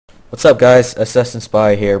What's up guys, SS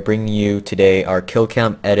Inspire here, bringing you today our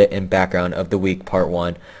Killcam edit and background of the week part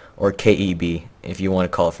 1, or K.E.B, if you want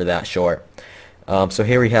to call it for that short. So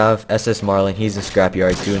here we have SS Marlon. He's in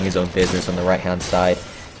scrapyard doing his own business on the right hand side.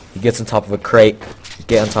 He gets on top of a crate,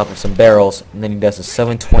 get on top of some barrels, and then he does a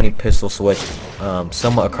 720 pistol switch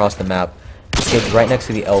somewhat across the map. He gets right next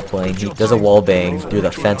to the L plane. He does a wall bang through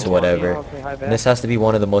the fence or whatever. And this has to be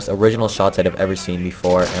one of the most original shots I've ever seen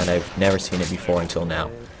before, and I've never seen it before until now.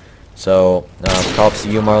 So, props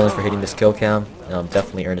to you, Marlon, for hitting this kill cam.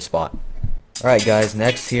 Definitely earned a spot. Alright guys,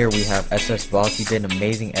 next here we have SS Box. He did an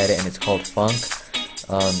amazing edit and it's called Funk.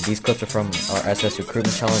 These clips are from our SS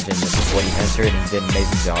recruitment challenge and this is what he entered and he did an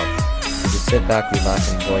amazing job. So just sit back,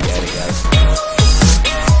 relax, and enjoy the edit, guys.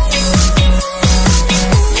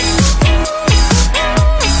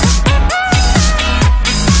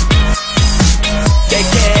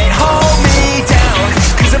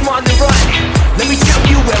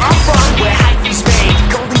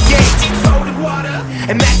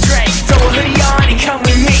 And Mac Dre, throw a hoodie on and come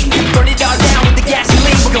with me. Burn it all down with the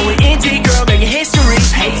gasoline. We're going indie, girl, making history.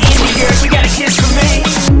 Hey, indie girl, we got a kiss for me.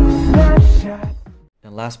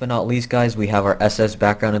 And last but not least, guys, we have our SS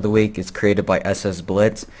background of the week. It's created by SS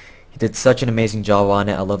Blitz. He did such an amazing job on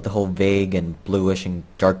it. I love the whole vague and bluish and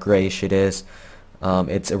dark grayish it is.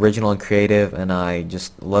 It's original and creative, and I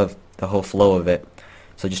just love the whole flow of it.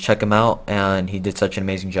 So just check him out, and he did such an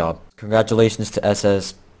amazing job. Congratulations to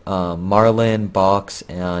SS Marlon, Box,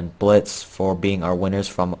 and Blitz for being our winners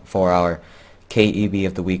for our K.E.B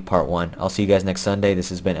of the week part 1. I'll see you guys next Sunday. This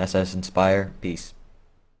has been SS Inspire. Peace.